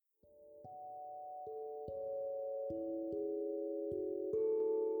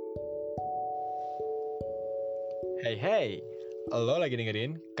Hey hey, lo lagi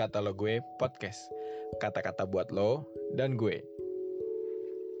dengerin Kata Lo Gue Podcast. Kata-kata buat lo dan gue.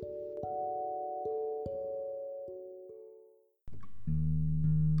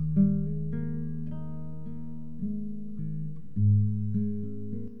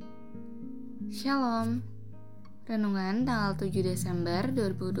 Shalom. Renungan tanggal 7 Desember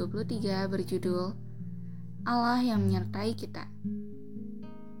 2023 berjudul Allah yang menyertai kita.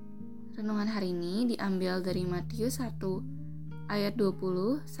 Renungan hari ini diambil dari Matius 1 ayat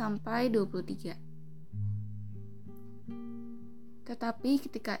 20 sampai 23. Tetapi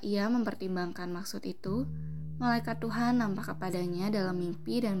ketika ia mempertimbangkan maksud itu, malaikat Tuhan nampak kepadanya dalam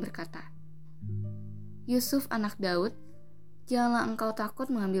mimpi dan berkata, "Yusuf anak Daud, janganlah engkau takut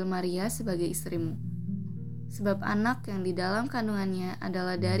mengambil Maria sebagai istrimu, sebab anak yang di dalam kandungannya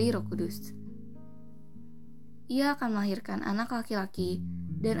adalah dari Roh Kudus. Ia akan melahirkan anak laki-laki,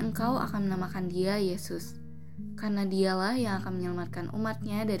 dan engkau akan menamakan dia Yesus, karena dialah yang akan menyelamatkan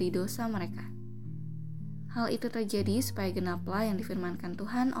umatnya dari dosa mereka." Hal itu terjadi supaya genaplah yang difirmankan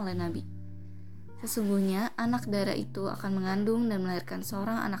Tuhan oleh Nabi. Sesungguhnya anak darah itu akan mengandung dan melahirkan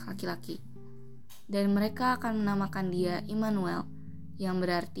seorang anak laki-laki, dan mereka akan menamakan dia Immanuel, yang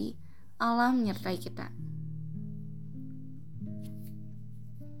berarti Allah menyertai kita.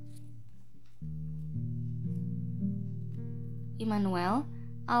 Immanuel,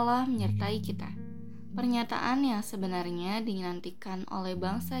 Allah menyertai kita. Pernyataan yang sebenarnya dinantikan oleh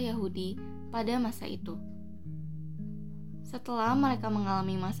bangsa Yahudi pada masa itu. Setelah mereka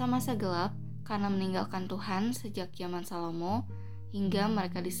mengalami masa-masa gelap karena meninggalkan Tuhan sejak zaman Salomo hingga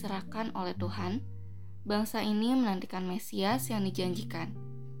mereka diserahkan oleh Tuhan, bangsa ini menantikan Mesias yang dijanjikan.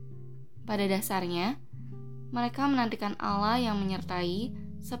 Pada dasarnya, mereka menantikan Allah yang menyertai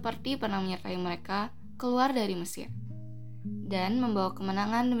seperti pernah menyertai mereka keluar dari Mesir dan membawa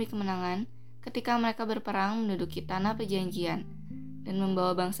kemenangan demi kemenangan ketika mereka berperang menduduki tanah perjanjian dan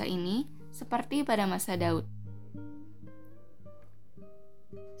membawa bangsa ini seperti pada masa Daud.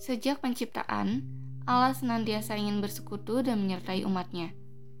 Sejak penciptaan, Allah senantiasa ingin bersekutu dan menyertai umatnya.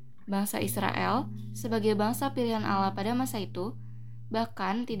 Bangsa Israel, sebagai bangsa pilihan Allah pada masa itu,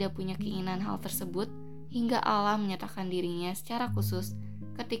 bahkan tidak punya keinginan hal tersebut hingga Allah menyatakan dirinya secara khusus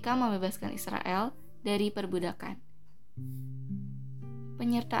ketika membebaskan Israel dari perbudakan.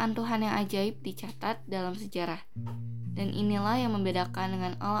 Penyertaan Tuhan yang ajaib dicatat dalam sejarah, dan inilah yang membedakan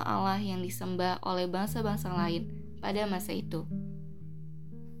dengan Allah-Allah yang disembah oleh bangsa-bangsa lain pada masa itu.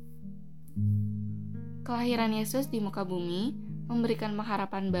 Kelahiran Yesus di muka bumi memberikan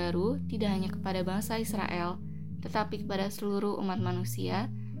pengharapan baru tidak hanya kepada bangsa Israel, tetapi kepada seluruh umat manusia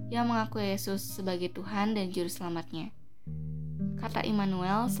yang mengaku Yesus sebagai Tuhan dan Juru Selamatnya. Kata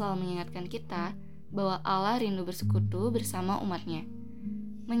Immanuel selalu mengingatkan kita bahwa Allah rindu bersekutu bersama umatnya,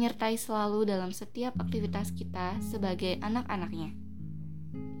 menyertai selalu dalam setiap aktivitas kita sebagai anak-anaknya.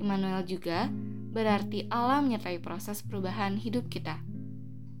 Immanuel juga berarti Allah menyertai proses perubahan hidup kita,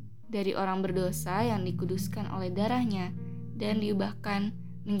 dari orang berdosa yang dikuduskan oleh darahnya dan diubahkan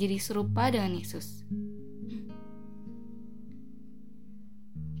menjadi serupa dengan Yesus.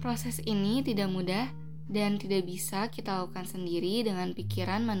 Proses ini tidak mudah dan tidak bisa kita lakukan sendiri dengan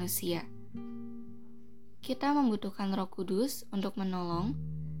pikiran manusia. Kita membutuhkan Roh Kudus untuk menolong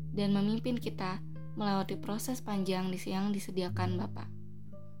dan memimpin kita melewati proses panjang yang disediakan Bapa.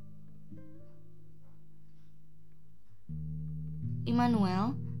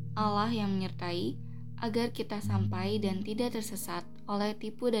 Immanuel, Allah yang menyertai agar kita sampai dan tidak tersesat oleh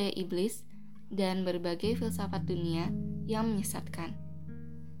tipu daya iblis dan berbagai filsafat dunia yang menyesatkan.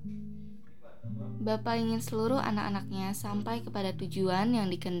 Bapa ingin seluruh anak-anaknya sampai kepada tujuan yang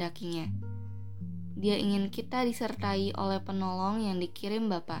dikehendakinya. Dia ingin kita disertai oleh penolong yang dikirim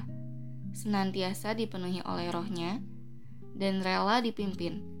Bapa, senantiasa dipenuhi oleh Roh-Nya, dan rela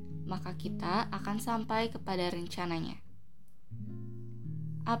dipimpin, maka kita akan sampai kepada rencananya.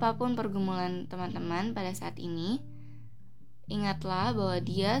 Apapun pergumulan teman-teman pada saat ini, ingatlah bahwa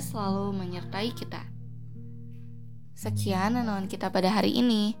Dia selalu menyertai kita. Sekian renungan kita pada hari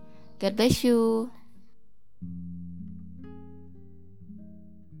ini. God bless you.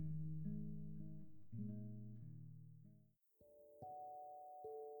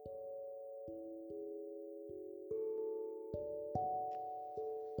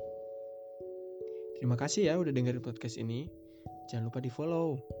 Terima kasih ya udah dengerin podcast ini. Jangan lupa di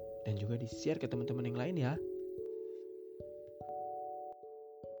follow dan juga di share ke teman-teman yang lain ya.